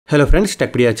Hello friends,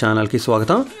 Techpedia ఛానల్కి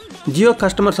స్వాగతం. Jio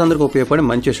customers అందరికీ ఉపయోగపడే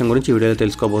మంచి విషయం గురించి ఈ వీడియోలో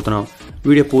తెలుసుకోబోతున్నాం.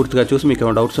 వీడియో పూర్తిగా చూసి మీకు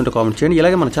ఏమైనా డౌట్స్ ఉంటే కామెంట్ చేయండి.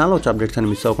 ఇలాగే మన ఛానల్ వచ్చే అప్డేట్స్ అని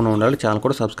మిస్ అవ్వకుండా ఉండాలి. ఛానల్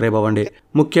కూడా సబ్స్క్రైబ్ అవ్వండి.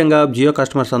 ముఖ్యంగా జియో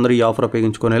కస్టమర్స్ అందరూ ఈ offer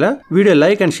ఉపయోగించుకునేలా video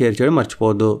like and share చేయడం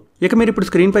మర్చిపోవద్దు. ఇక మీరు ఇప్పుడు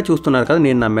స్క్రీన్ పై చూస్తున్నారు కదా,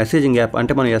 నేను నా మెసేజింగ్ యాప్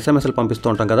అంటే మనం ఎస్ఎంఎస్లు పంపిస్తూ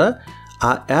ఉంటాం కదా,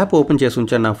 ఆ యాప్ ఓపెన్ చేసి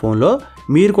ఉంచాను నా ఫోన్లో.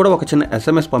 మీరు కూడా ఒక చిన్న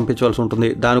ఎస్ఎంఎస్ పంపించవలసి ఉంటుంది.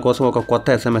 దానికోసం ఒక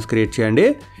కొత్త ఎస్ఎంఎస్ క్రియేట్ చేయండి.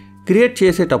 క్రియేట్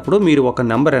చేసేటప్పుడు మీరు ఒక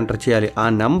నెంబర్ ఎంటర్ చేయాలి. ఆ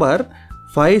నెంబర్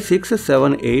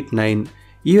 56789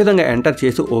 ఈ విధంగా ఎంటర్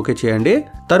చేసి ఓకే చేయండి.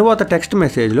 తరువాత టెక్స్ట్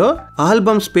మెసేజ్లో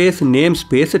album space name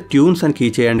space tunes అని కీ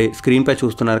చేయండి. స్క్రీన్ పై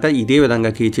చూస్తున్నారు కదా, ఇదే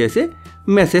విధంగా కీ చేసి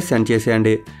మెసేజ్ సెండ్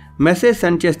చేసేయండి. మెసేజ్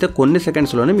సెండ్ చేస్తే కొన్ని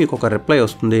సెకండ్స్లోనే మీకు ఒక రిప్లై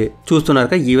వస్తుంది. చూస్తున్నారు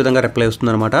కదా, ఈ విధంగా రిప్లై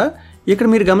వస్తుంది అనమాట. ఇక్కడ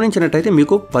మీరు గమనించినట్టయితే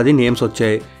మీకు 10 నేమ్స్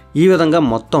వచ్చాయి. ఈ విధంగా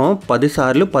మొత్తం 10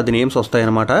 సార్లు 10 నేమ్స్ వస్తాయి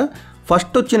అన్నమాట.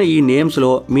 ఫస్ట్ వచ్చిన ఈ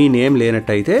నేమ్స్లో మీ నేమ్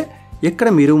లేనట్టయితే ఇక్కడ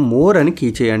మీరు మోర్ అని కీ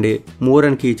చేయండి. మోర్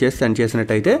అని కీ చేసి సెండ్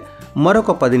చేసినట్టయితే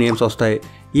మరొక 10 నేమ్స్ వస్తాయి.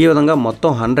 ఈ విధంగా మొత్తం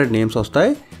 100 నేమ్స్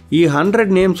వస్తాయి. ఈ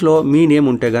 100 నేమ్స్లో మీ నేమ్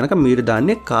ఉంటే కనుక మీరు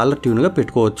దాన్ని కాలర్ ట్యూన్గా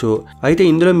పెట్టుకోవచ్చు. అయితే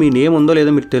ఇందులో మీ నేమ్ ఉందో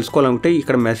లేదో మీరు తెలుసుకోవాలంటే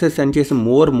ఇక్కడ మెసేజ్ సెండ్ చేసి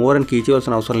మోర్ అని కీ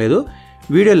చేయవలసిన అవసరం లేదు.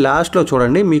 వీడియో లాస్ట్లో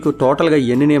చూడండి, మీకు టోటల్గా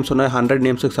ఎన్ని నేమ్స్ ఉన్నాయో 100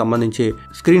 నేమ్స్కి సంబంధించి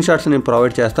స్క్రీన్ షాట్స్ నేను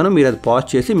ప్రొవైడ్ చేస్తాను. మీరు అది పాజ్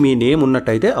చేసి మీ నేమ్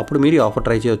ఉన్నట్టయితే అప్పుడు మీరు ఈ ఆఫర్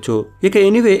ట్రై చేయొచ్చు. ఇక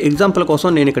ఎనీవే ఎగ్జాంపుల్ కోసం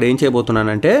నేను ఇక్కడ ఏం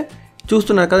చేయబోతున్నానంటే,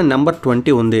 చూస్తున్నారు కదా, నెంబర్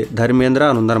 20 ఉంది, ధర్మేంద్ర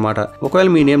అని ఉందన్నమాట. ఒకవేళ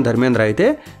మీ నేమ్ ధర్మేంద్ర అయితే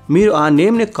మీరు ఆ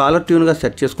నేమ్ని కాలర్ ట్యూన్గా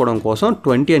సెట్ చేసుకోవడం కోసం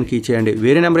 20 అని కీ చేయండి.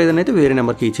 వేరే నెంబర్ ఏదైనా అయితే వేరే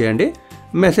నెంబర్ కీ చేయండి.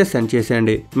 మెసేజ్ సెండ్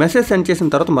చేసేయండి. మెసేజ్ సెండ్ చేసిన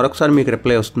తర్వాత మరొకసారి మీకు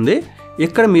రిప్లై వస్తుంది.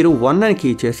 ఇక్కడ మీరు 1 అని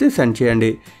కీ చేసి సెండ్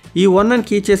చేయండి. ఈ 1 అని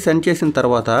కీ చేసి సెండ్ చేసిన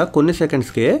తర్వాత కొన్ని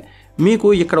సెకండ్స్కే మీకు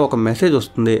ఇక్కడ ఒక మెసేజ్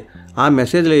వస్తుంది. ఆ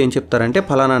మెసేజ్లో ఏం చెప్తారంటే,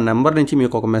 ఫలానా నెంబర్ నుంచి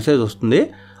మీకు ఒక మెసేజ్ వస్తుంది.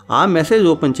 ఆ మెసేజ్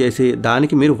ఓపెన్ చేసి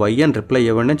దానికి మీరు వై అని రిప్లై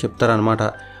ఇవ్వండి అని చెప్తారనమాట.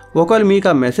 ఒకవేళ మీకు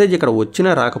ఆ మెసేజ్ ఇక్కడ వచ్చినా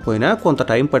రాకపోయినా కొంత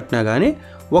టైం పట్టినా కానీ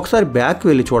ఒకసారి బ్యాక్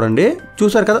వెళ్ళి చూడండి.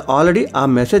 చూసారు కదా, ఆల్రెడీ ఆ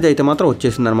మెసేజ్ అయితే మాత్రం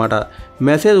వచ్చేసిందనమాట.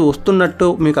 మెసేజ్ వస్తున్నట్టు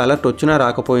మీకు అలర్ట్ వచ్చినా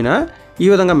రాకపోయినా ఈ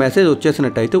విధంగా మెసేజ్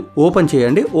వచ్చేసినట్టయితే ఓపెన్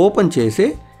చేయండి. ఓపెన్ చేసి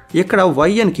ఇక్కడ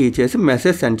వై అని కీ చేసి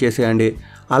మెసేజ్ సెండ్ చేసేయండి.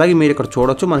 అలాగే మీరు ఇక్కడ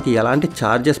చూడొచ్చు, మనకి ఎలాంటి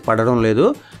ఛార్జెస్ పడడం లేదు.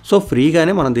 సో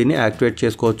ఫ్రీగానే మనం దీన్ని యాక్టివేట్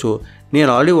చేసుకోవచ్చు. నేను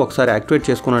ఆల్రెడీ ఒకసారి యాక్టివేట్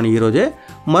చేసుకున్నాను ఈరోజే.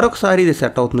 మరొకసారి ఇది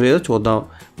సెట్ అవుతుందో లేదో చూద్దాం.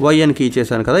 వై అని కీ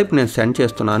చేశాను కదా, ఇప్పుడు నేను సెండ్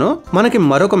చేస్తున్నాను. మనకి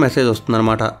మరొక మెసేజ్ వస్తుంది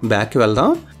అనమాట. బ్యాక్కి వెళ్దాం.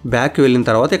 బ్యాక్కి వెళ్ళిన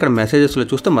తర్వాత ఇక్కడ మెసేజెస్లో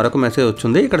చూస్తే మరొక మెసేజ్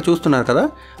వచ్చింది. ఇక్కడ చూస్తున్నారు కదా,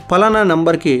 ఫలానా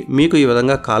నెంబర్కి మీకు ఈ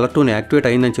విధంగా కాలర్ ట్యూన్ యాక్టివేట్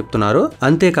అయిందని చెప్తున్నారు.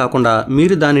 అంతేకాకుండా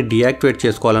మీరు దాన్ని డీయాక్టివేట్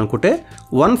చేసుకోవాలనుకుంటే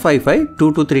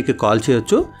 155223కి కాల్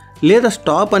చేయొచ్చు. లేదా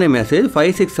స్టాప్ అనే మెసేజ్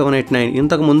 56789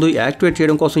 ఇంతకుముందు యాక్టివేట్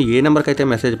చేయడం కోసం ఏ నెంబర్కి అయితే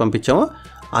మెసేజ్ పంపించామో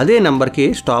అదే నెంబర్కి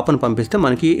స్టాప్ అని పంపిస్తే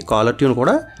మనకి కాలర్ ట్యూన్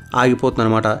కూడా ఆగిపోతుంది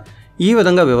అనమాట. ఈ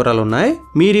విధంగా వివరాలు ఉన్నాయి.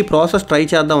 మీరు ఈ ప్రాసెస్ ట్రై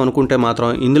చేద్దాం అనుకుంటే మాత్రం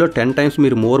ఇందులో 10 టైమ్స్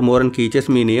మీరు మోర్ అని కీ చేసి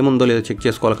మీ నేమ్ ఉందో లేదో చెక్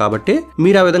చేసుకోవాలి. కాబట్టి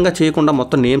మీరు ఆ విధంగా చేయకుండా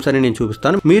మొత్తం నేమ్స్ అని నేను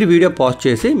చూపిస్తాను. మీరు వీడియో పాజ్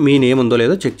చేసి మీ నేమ్ ఉందో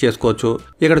లేదో చెక్ చేసుకోవచ్చు.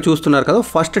 ఇక్కడ చూస్తున్నారు కదా,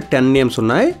 ఫస్ట్ 10 నేమ్స్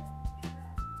ఉన్నాయి,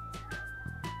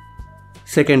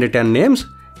 సెకండ్ 10 నేమ్స్.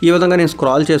 ఈ విధంగా నేను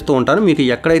స్క్రాల్ చేస్తూ ఉంటాను. మీకు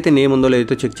ఎక్కడైతే నేమ్ ఉందో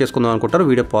లేదో చెక్ చేసుకుందాం అనుకుంటారో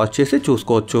వీడియో పాజ్ చేసి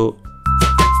చూసుకోవచ్చు.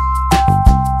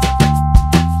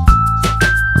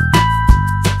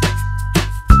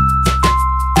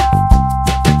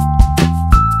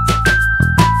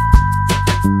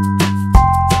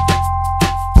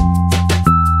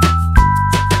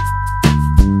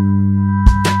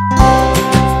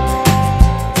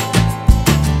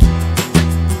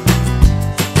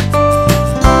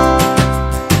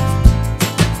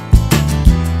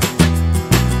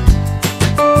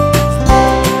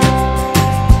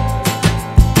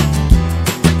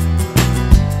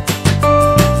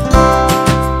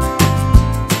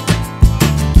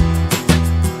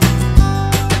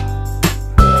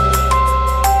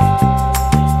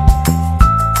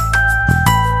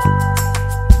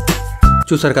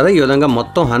 చూసారు కదా, ఈ విధంగా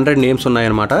మొత్తం 100 నేమ్స్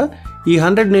ఉన్నాయన్నమాట. ఈ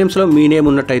 100 నేమ్స్లో మీ నేమ్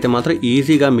ఉన్నట్టయితే మాత్రం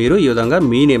ఈజీగా మీరు ఈ విధంగా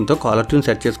మీ నేమ్తో కాలర్ ట్యూన్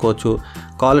సెట్ చేసుకోవచ్చు.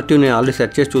 కాలర్ ట్యూన్ నేను ఆల్రెడీ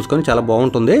సెట్ చేసి చూసుకొని చాలా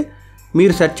బాగుంటుంది.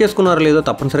 మీరు సెట్ చేసుకున్నారో లేదో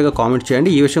తప్పనిసరిగా కామెంట్ చేయండి.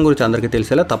 ఈ విషయం గురించి అందరికీ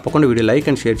తెలిసేలా తప్పకుండా వీడియో లైక్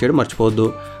అండ్ షేర్ చేయడం మర్చిపోవద్దు.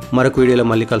 మరొక వీడియోలో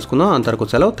మళ్ళీ కలుసుకుందాం.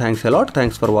 అంతవరకు సెలవు. Thanks a lot.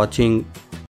 Thanks for watching.